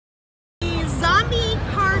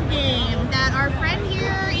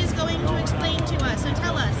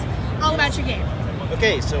about your game.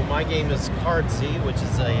 Okay, so my game is Card7, which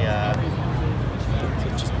is a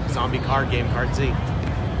zombie card game, Card7.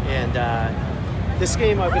 And this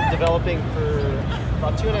game I've been developing for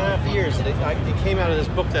about 2.5 years. It came out of this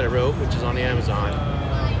book that I wrote, which is on the Amazon.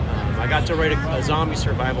 I got to write a zombie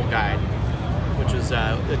survival guide, which was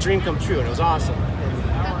a dream come true, and it was awesome.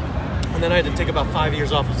 And then I had to take about 5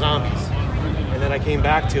 years off of zombies. And then I came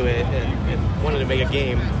back to it and wanted to make a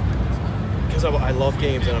game because I love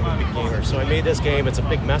games and I'm a big gamer. So I made this game. It's a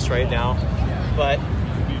big mess right now, but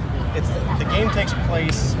the game takes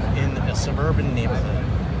place in a suburban neighborhood.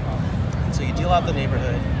 And so you deal out the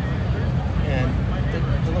neighborhood, and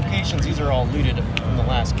the locations, these are all looted from the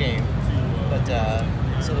last game. But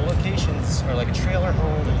so the locations are like a trailer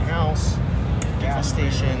home and house, gas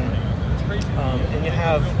station, and you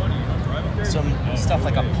have some stuff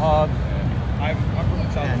like a pub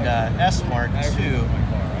and S-Mart too,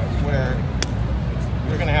 where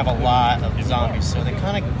you're going to have a lot of zombies. So they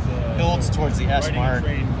kind of builds towards the S-Mart,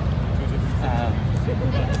 and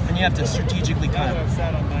you have to strategically kind of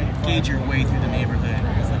gauge your way through the neighborhood.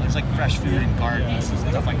 There's like fresh food and gardens and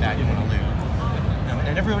stuff like that you want to loot.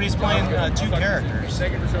 And everybody's playing 2 characters. So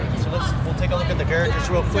we'll take a look at the characters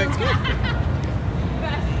real quick.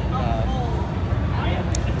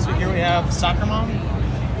 So here we have Soccer Mom.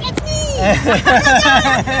 That's me!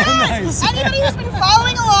 Nice. Anybody who's been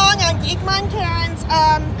following along on Geekmon Karen's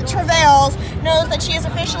travails knows that she is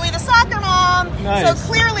officially the soccer mom. Nice. So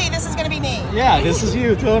clearly this is going to be me. Yeah, this is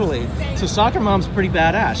you, totally. So Soccer Mom's pretty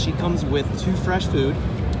badass. She comes with 2 fresh food.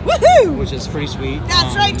 Woohoo! Which is pretty sweet.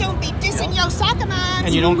 That's right, don't be dissing yo soccer moms.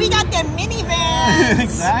 And you don't... We got the minivans.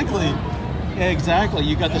 Exactly. Yeah, exactly.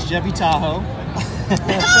 You got the Chevy Tahoe.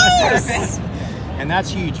 Yes! And that's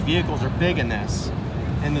huge. Vehicles are big in this.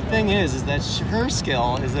 And the thing is that her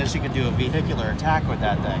skill is that she can do a vehicular attack with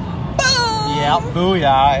that thing. Boom! Yeah,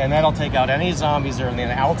 booyah. And that'll take out any zombies that are in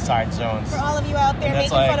the outside zones. For all of you out there making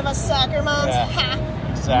fun of us soccer moms, ha!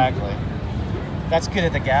 Exactly. That's good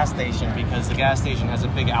at the gas station because the gas station has a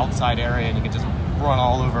big outside area and you can just run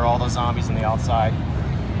all over all the zombies on the outside.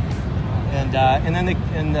 And then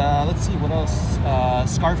let's see what else.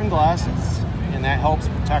 Scarf and glasses, and that helps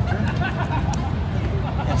protect her.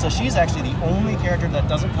 And so she's actually the only character that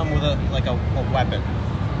doesn't come with a weapon.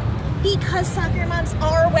 Because soccer moms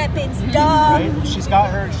are weapons, duh. Right? She's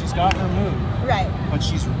got her move. Right. But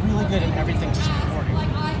she's really good in everything supporting.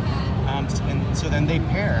 And so then they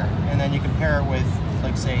pair, and then you can pair it with,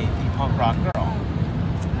 like, say, the punk rock girl.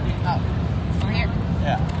 Oh, over here.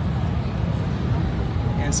 Yeah.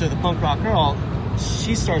 And so the punk rock girl,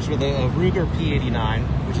 she starts with a Ruger P89,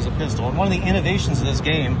 which is a pistol. And one of the innovations of this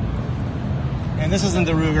game, and this isn't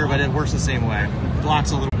the Ruger, but it works the same way. It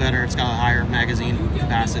blocks a little better. It's got a higher magazine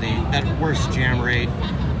capacity, worse jam rate.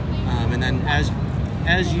 And then as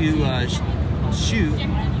you shoot,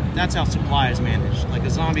 that's how supply is managed. Like a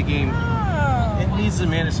zombie game, it needs to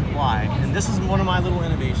manage supply. And this is one of my little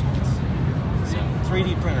innovations. So,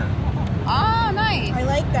 3D printer. Oh, nice. I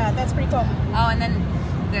like that. That's pretty cool. Oh, and then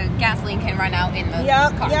the gasoline can run out in the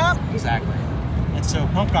car. Yep. Exactly. And so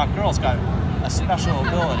Punk Rock Girl's got a special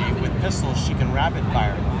ability with pistols. She can rapid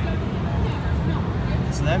fire.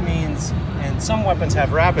 So that means, and some weapons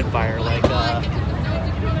have rapid fire, like the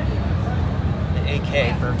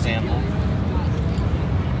AK, for example.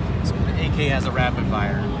 So the AK has a rapid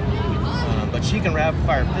fire, but she can rapid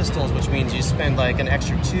fire pistols, which means you spend like an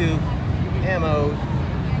extra 2 ammo,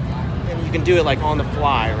 and you can do it like on the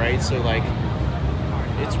fly, right? So like,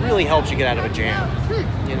 it really helps you get out of a jam,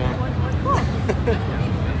 you know.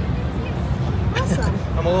 Awesome.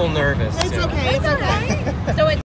 I'm a little nervous. It's okay. It's okay. So it's